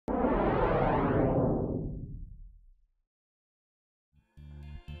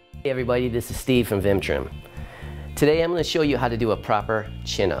Hey everybody, this is Steve from Vimtrim. Today I'm going to show you how to do a proper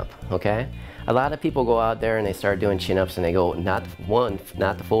chin-up, okay? A lot of people go out there and they start doing chin-ups and they go, not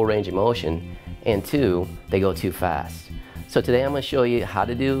the full range of motion, and two, they go too fast. So today I'm going to show you how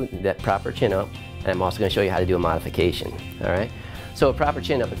to do that proper chin-up, and I'm also going to show you how to do a modification, all right? So a proper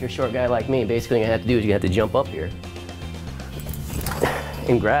chin-up, if you're a short guy like me, basically what you have to do is you have to jump up here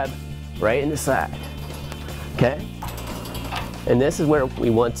and grab right in the side, okay? And this is where we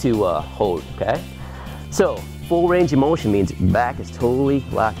want to hold, okay? So, full range of motion means your back is totally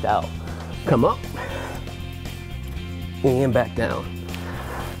locked out. Come up, and back down,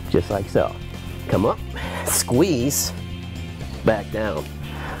 just like so. Come up, squeeze, back down.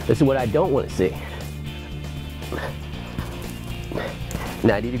 This is what I don't want to see.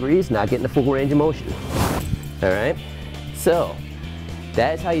 90 degrees, not getting the full range of motion. All right? So,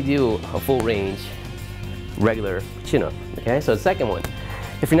 that is how you do a full range regular chin-up, okay? So the second one,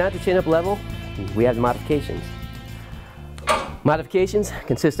 if you're not at the chin-up level, we have the modifications. Modifications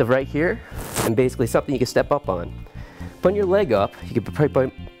consist of right here, and basically something you can step up on. Putting your leg up, you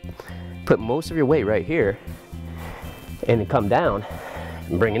can put most of your weight right here, and then come down,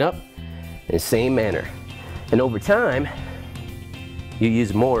 and bring it up in the same manner. And over time, you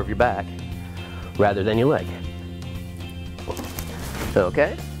use more of your back rather than your leg.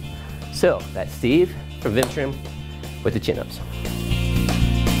 Okay? So, that's Steve from Vimtrim with the chin-ups.